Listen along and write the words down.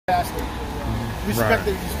respect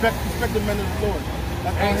the men of the Lord.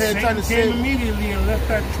 Like And Satan came immediately and left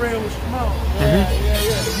that trail of smoke.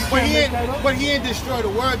 But he ain't destroyed the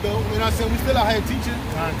word though. You know what I'm saying? We still out here teaching.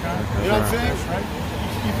 You know what I'm saying? That's right.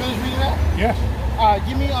 You finished reading that? Yes.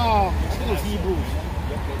 Give me I think it's Hebrews.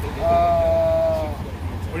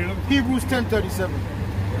 What are you looking for? Hebrews 10:37.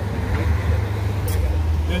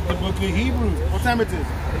 It's the book of Hebrews. What time it is?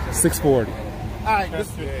 6:40. Alright,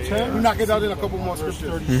 we knock it out in a couple more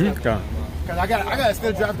scriptures. Go. Cause I gotta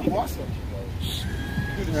still drive to Boston.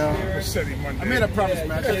 I made a promise,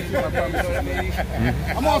 man. I gotta keep my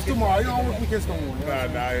promise. I'm off tomorrow. You don't work weekends no more.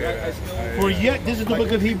 For yet, this is the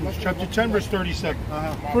book of Hebrews, chapter 10, verse 37.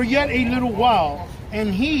 For yet a little while,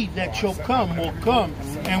 and he that shall come will come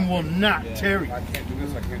and will not tarry.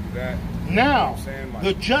 Now,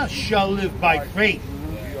 the just shall live by faith.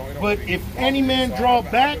 But if any man draw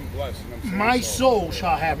back, my soul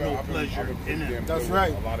shall have no pleasure in him. That's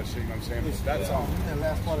right.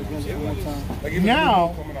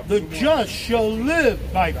 Now, the just shall live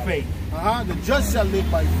by faith. The just shall live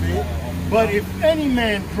by faith. But if any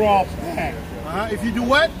man draw back. If you do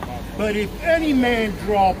what? But if any man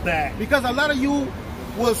draw back. Because a lot of you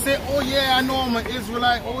will say, oh yeah, I know I'm an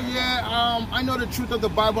Israelite. Oh yeah, I know the truth of the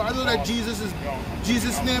Bible. I know that Jesus'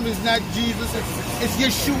 name is not Jesus. It's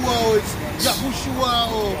Yeshua, or it's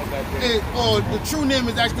Yahushua, or the true name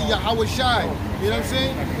is actually Yahweh Shai. You know what I'm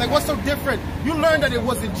saying? Like, what's so different? You learned that it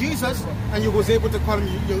wasn't Jesus, and you was able to call him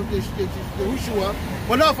Yahushua.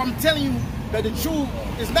 But now, if I'm telling you that the truth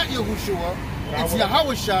is not Yahushua, it's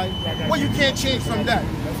Yahweh Shai, well, you can't change from that.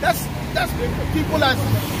 That's people that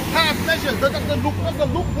half measures. That's the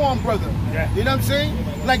lukewarm brother. Yeah. You know what I'm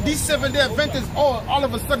saying? Like these 7-day Adventists, all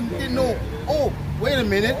of a sudden didn't know, oh, wait a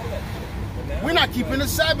minute. We're not keeping the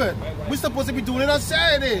Sabbath. We're supposed to be doing it on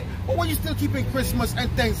Saturday. But when you still keeping Christmas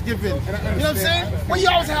and Thanksgiving? You know what I'm saying? Well, you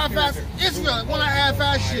always half-ass Israel, want to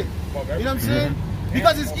half-ass shit. You know what I'm saying?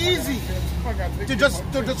 Because it's easy to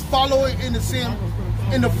just follow it in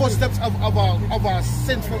the footsteps of our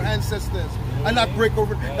sinful ancestors and not break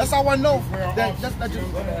over. That's how I know that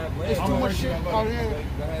it's too much shit out here.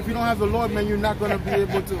 If you don't have the Lord, man, you're not gonna be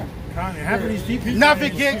able to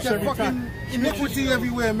navigate that fucking iniquity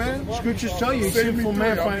everywhere, man. Scriptures tell you, a sinful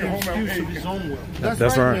man finds an excuse of his own will.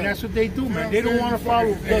 That's right. And that's what they do, man. They don't want to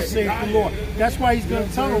follow thus saith the Lord. That's why he's going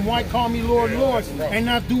to tell them, why call me Lord, Lord, and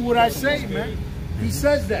not do what I say, man. He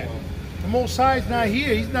says that. The Most High is not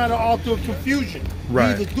here. He's not an author of confusion.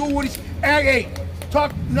 Right. Either do what he's... Hey,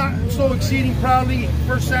 talk not so exceeding proudly.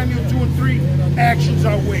 1 Samuel 2 and 3, actions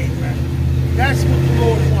are weighed, man. That's what the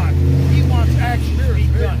Lord wants. He wants action to be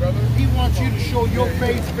done. He wants you to show your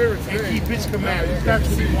faith and keep his commandments. That's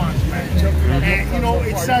what he wants, man. And, you know,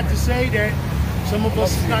 it's sad to say that some of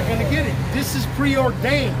us is not going to get it. This is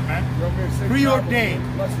preordained, man. Preordained.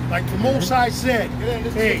 Like the Most High said,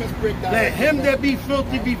 hey, let him that be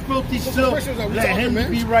filthy still. Let him that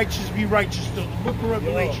be righteous still. The book of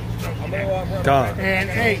Revelation. God. And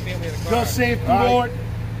hey, thus saith the Lord,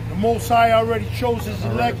 the Most High already chose his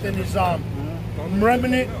elect and his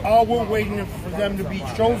remnant. All we're waiting for them to be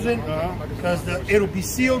chosen, because it'll be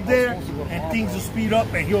sealed there and things will speed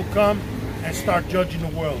up and he'll come and start judging the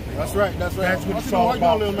world. That's right, that's right. That's what it's all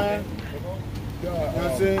about, man. You know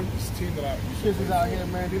what I'm saying? Kids is out here,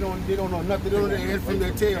 man. They don't know nothing. They don't know their head from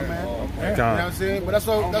their tail, man. You know what I'm saying? But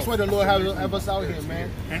that's why the Lord have us out here, man.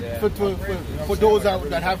 For those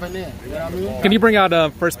that have an ear. You know what I mean? Can you bring out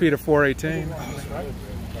 1 Peter 4:18?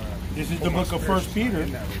 This is the book of 1 Peter,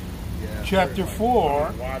 chapter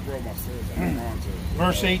 4,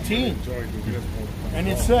 verse 18. And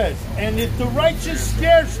it says, and if the righteous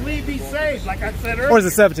scarcely be saved, like I said earlier. Or is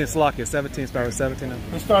it 17? Slovakia. 17, start with 17.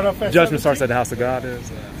 Let's start off at Judgment 17. starts at the house of God.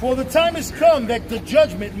 For the time has come that the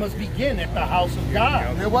judgment must begin at the house of God.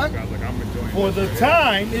 You know what? For the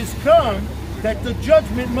time is come that the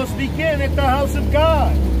judgment must begin at the house of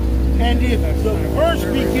God. And if the first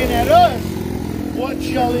begin at us, what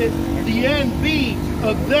shall the end be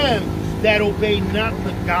of them that obey not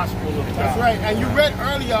the gospel of God? That's right. And you read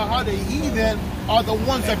earlier how the heathen are the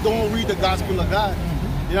ones that don't read the gospel of God.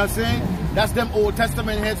 You know what I'm saying? That's them Old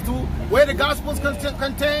Testament heads too. Where the gospel is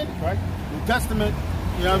contained? Right. New Testament.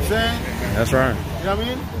 You know what I'm saying? That's right. You know what I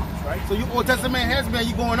mean? That's right. So you Old Testament heads, man,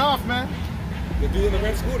 you going off, man. The dude in the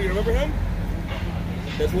red school, do you remember him?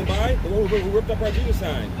 That's went by? The one who ripped up our Jesus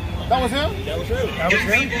sign. That was him? That was him. That was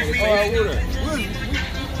him?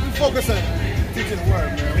 We focus on teaching the word,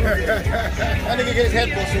 man. That nigga get his head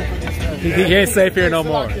bust open. He ain't safe here no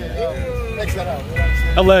more. X that out.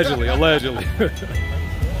 Allegedly.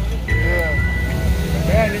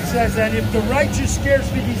 Yeah, and it says that if the righteous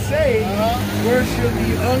scarcely be saved, where shall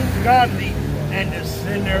the ungodly and the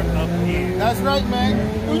sinner appeared. That's right, man.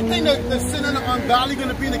 When you think that the sinner and the ungodly going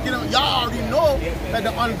to be in the kingdom, y'all already know that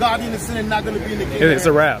the ungodly and the sinner not going to be in the kingdom. It's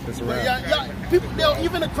a wrap. It's a wrap. Yeah, people,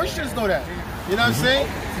 even the Christians know that. You know what I'm saying?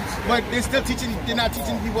 But they're still teaching. They're not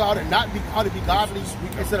teaching people how to be godly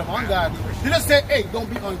instead of ungodly. They just say, "Hey, don't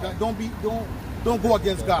be ungodly. Don't go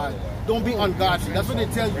against God. Don't be ungodly." That's what they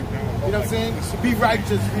tell you. You know what I'm saying? Be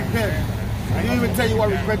righteous, repent. They don't even tell you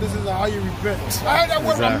what repentance is or how you repent. I heard that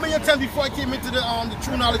word a million times before I came into the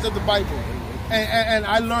true knowledge of the Bible, and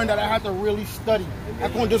I learned that I had to really study. I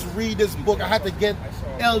couldn't just read this book. I had to get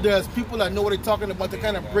elders, people that know what they're talking about, to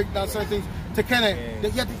kind of break down certain things. To kind of,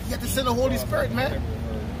 you have to send the Holy Spirit, man.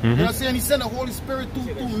 You know what I'm saying? He sent the Holy Spirit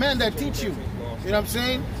through men that teach you. You know what I'm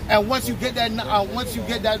saying? And once you get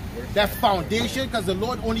that foundation, because the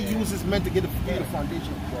Lord only uses men to get the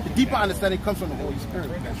foundation. The deeper understanding comes from the Holy Spirit.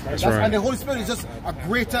 That's right. And the Holy Spirit is just a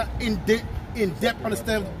greater in-depth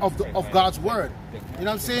understanding of God's word. You know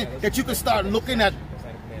what I'm saying? That you can start looking at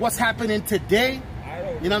what's happening today.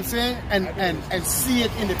 You know what I'm saying? And see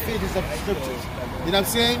it in the pages of the scriptures. You know what I'm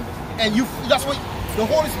saying? And that's what the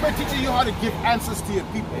Holy Spirit teaches you how to give answers to your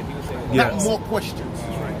people, not more questions.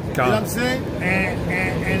 You know what I'm saying?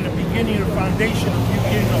 And the beginning of the foundation of you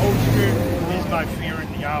getting the Holy Spirit is by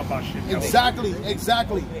fearing Yahweh.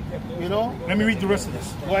 Exactly. You know? Let me read the rest of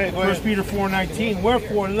this. Go ahead. 1 Peter 4:19.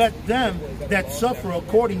 Wherefore let them that suffer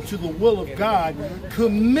according to the will of God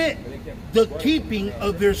commit the keeping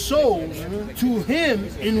of their souls to Him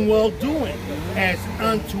in well-doing, as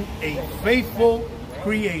unto a faithful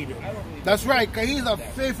Creator. That's right, because He's a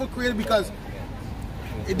faithful Creator, because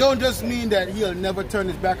it don't just mean that He'll never turn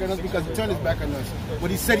His back on us, because He turned His back on us,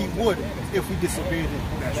 but He said He would if we disobeyed Him.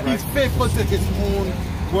 That's right. He's faithful to His own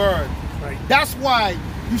word. Right. That's why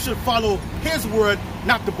you should follow His word,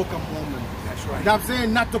 not the Book of Mormon. That's right. You know what I'm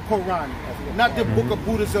saying? Not the Quran, not the Book of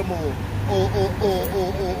Buddhism or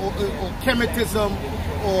Kemetism,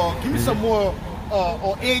 or give me some more,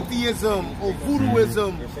 or atheism, or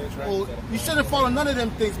voodooism, or you shouldn't follow none of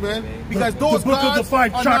them things, man, because those the book of the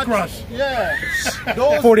 5 chakras.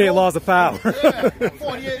 Those 48 laws of power.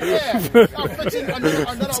 48, I'm fetching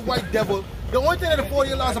another white devil. The only thing that the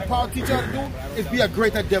 48 laws of power teach you how to do is be a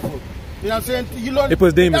greater devil. You know what I'm saying? You learn. It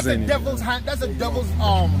puts demons in you. That's a devil's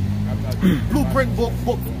blueprint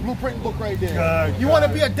book right there. You want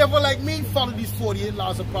to be a devil like me? Follow these 48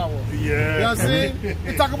 laws of power. Yeah. You know what I'm saying?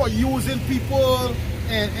 They talk about using people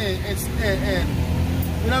and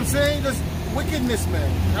you know what I'm saying? Just wickedness,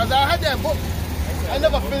 man. I had that book. I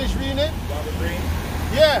never finished reading it.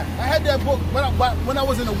 Yeah, I had that book when I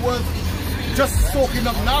was in the world, just soaking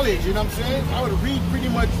up knowledge. You know what I'm saying? I would read pretty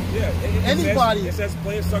much anybody. It says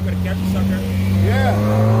play a sucker to catch a sucker. Yeah.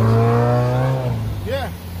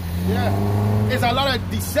 It's a lot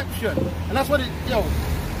of deception, and that's what it.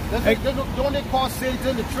 Don't they call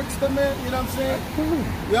Satan the trickster, man? You know what I'm saying?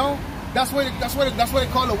 That's what they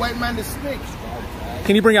call the white man the snake.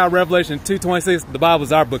 Can you bring out Revelation 2:26? The Bible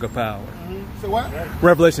is our book of power. So what?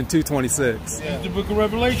 Revelation 2:26. Yeah. The book of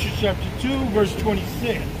Revelation, chapter 2, verse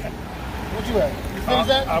 26. What you at? You finished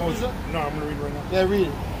that? No, I'm going to read it right now. Yeah, read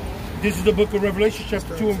it. This is the book of Revelation,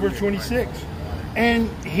 chapter 2, and verse 26. And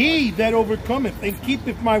he that overcometh and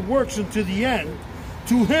keepeth my works unto the end,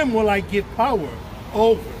 to him will I give power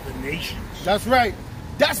over the nations. That's right.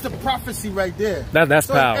 That's the prophecy right there. That's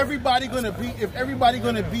so power. If everybody gonna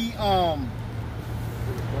be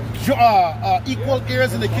equal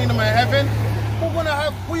heirs in the kingdom of heaven,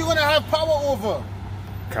 who you gonna have power over?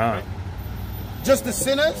 God. Just the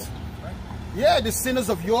sinners? Yeah, the sinners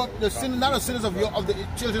of not the sinners of the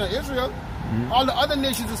children of Israel. All the other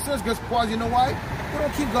nations are sinners because you know why? They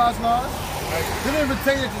don't keep God's laws. They don't even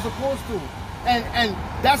tell you that you're supposed to. And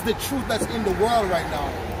that's the truth that's in the world right now.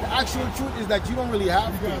 The actual truth is that you don't really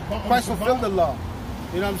have to. Christ fulfilled the law.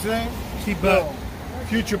 You know what I'm saying? See, but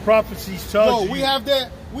future prophecies tell you. We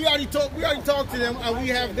already talked to them, and we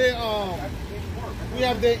have their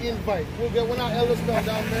invite. When our elders come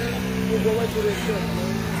down, man, we'll go right to their church,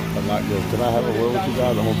 man. I'm not good. Can I have a word with you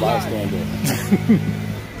guys? I'm a bystander.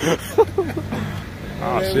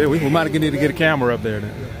 Oh shit, we might need to get a camera up there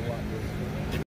then.